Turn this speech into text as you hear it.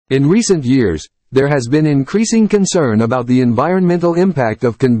In recent years, there has been increasing concern about the environmental impact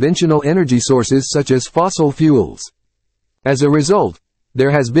of conventional energy sources such as fossil fuels. As a result,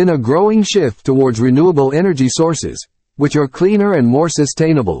 there has been a growing shift towards renewable energy sources, which are cleaner and more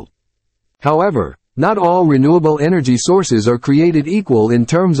sustainable. However, not all renewable energy sources are created equal in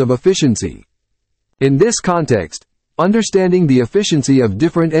terms of efficiency. In this context, understanding the efficiency of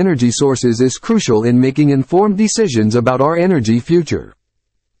different energy sources is crucial in making informed decisions about our energy future.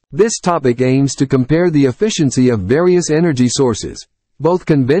 This topic aims to compare the efficiency of various energy sources, both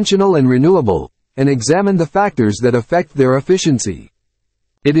conventional and renewable, and examine the factors that affect their efficiency.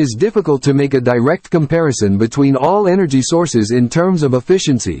 It is difficult to make a direct comparison between all energy sources in terms of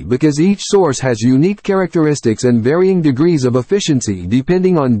efficiency because each source has unique characteristics and varying degrees of efficiency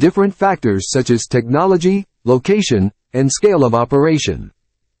depending on different factors such as technology, location, and scale of operation.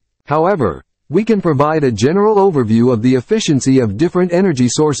 However, we can provide a general overview of the efficiency of different energy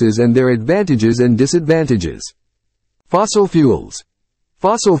sources and their advantages and disadvantages. Fossil fuels.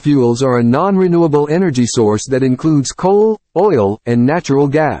 Fossil fuels are a non-renewable energy source that includes coal, oil, and natural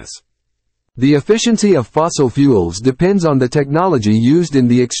gas. The efficiency of fossil fuels depends on the technology used in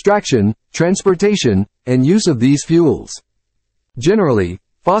the extraction, transportation, and use of these fuels. Generally,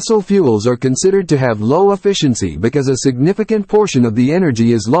 fossil fuels are considered to have low efficiency because a significant portion of the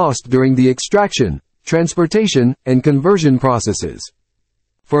energy is lost during the extraction, transportation, and conversion processes.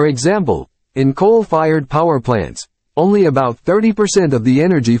 For example, in coal-fired power plants, only about 30% of the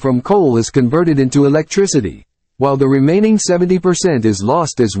energy from coal is converted into electricity, while the remaining 70% is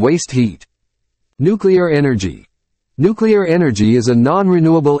lost as waste heat. Nuclear energy. Nuclear energy is a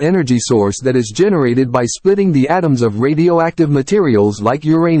non-renewable energy source that is generated by splitting the atoms of radioactive materials like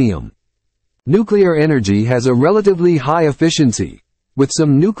uranium. Nuclear energy has a relatively high efficiency, with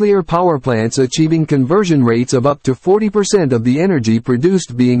some nuclear power plants achieving conversion rates of up to 40% of the energy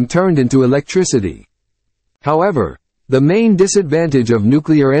produced being turned into electricity. However, the main disadvantage of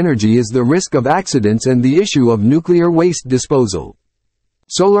nuclear energy is the risk of accidents and the issue of nuclear waste disposal.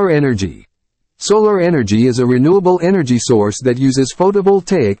 Solar energy. Solar energy is a renewable energy source that uses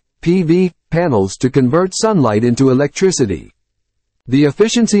photovoltaic (PV) panels to convert sunlight into electricity. The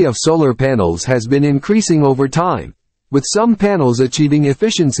efficiency of solar panels has been increasing over time, with some panels achieving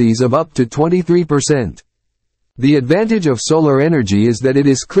efficiencies of up to 23%. The advantage of solar energy is that it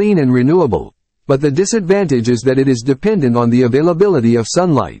is clean and renewable, but the disadvantage is that it is dependent on the availability of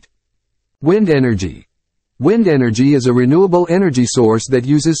sunlight. Wind energy. Wind energy is a renewable energy source that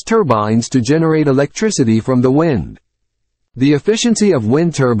uses turbines to generate electricity from the wind. The efficiency of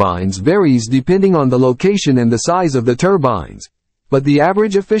wind turbines varies depending on the location and the size of the turbines, but the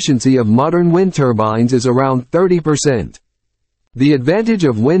average efficiency of modern wind turbines is around 30%. The advantage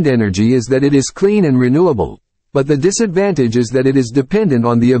of wind energy is that it is clean and renewable, but the disadvantage is that it is dependent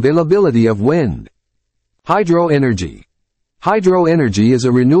on the availability of wind. Hydro energy. Hydro energy is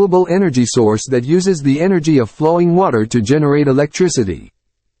a renewable energy source that uses the energy of flowing water to generate electricity.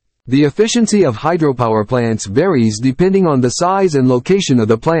 The efficiency of hydropower plants varies depending on the size and location of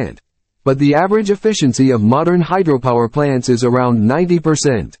the plant, but the average efficiency of modern hydropower plants is around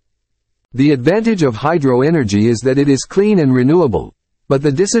 90%. The advantage of hydro energy is that it is clean and renewable, but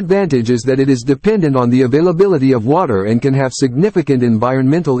the disadvantage is that it is dependent on the availability of water and can have significant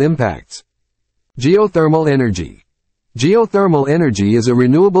environmental impacts. Geothermal energy. Geothermal energy is a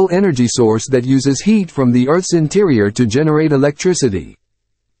renewable energy source that uses heat from the Earth's interior to generate electricity.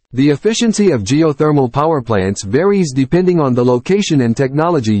 The efficiency of geothermal power plants varies depending on the location and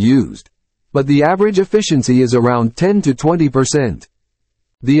technology used, but the average efficiency is around 10 to 20%.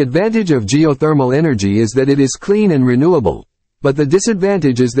 The advantage of geothermal energy is that it is clean and renewable, but the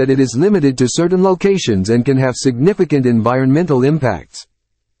disadvantage is that it is limited to certain locations and can have significant environmental impacts.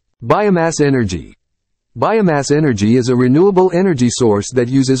 Biomass energy. Biomass energy is a renewable energy source that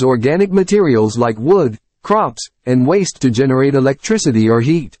uses organic materials like wood, crops, and waste to generate electricity or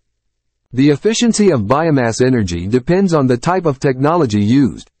heat. The efficiency of biomass energy depends on the type of technology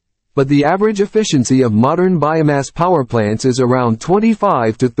used, but the average efficiency of modern biomass power plants is around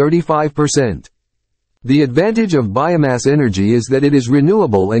 25 to 35%. The advantage of biomass energy is that it is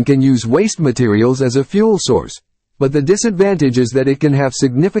renewable and can use waste materials as a fuel source, but the disadvantage is that it can have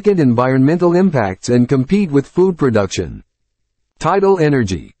significant environmental impacts and compete with food production. Tidal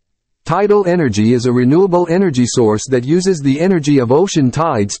energy. Tidal energy is a renewable energy source that uses the energy of ocean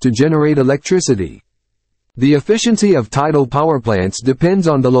tides to generate electricity. The efficiency of tidal power plants depends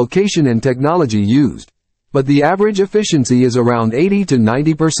on the location and technology used, but the average efficiency is around 80 to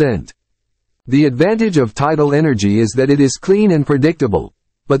 90%. The advantage of tidal energy is that it is clean and predictable,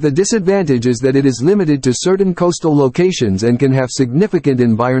 But the disadvantage is that it is limited to certain coastal locations and can have significant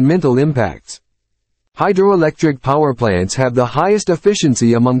environmental impacts. Hydroelectric power plants have the highest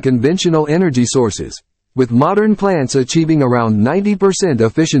efficiency among conventional energy sources, with modern plants achieving around 90%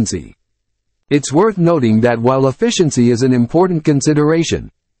 efficiency. It's worth noting that while efficiency is an important consideration,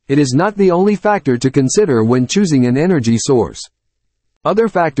 it is not the only factor to consider when choosing an energy source. Other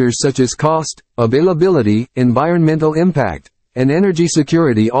factors such as cost, availability, environmental impact, and energy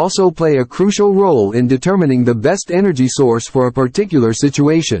security also play a crucial role in determining the best energy source for a particular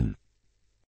situation.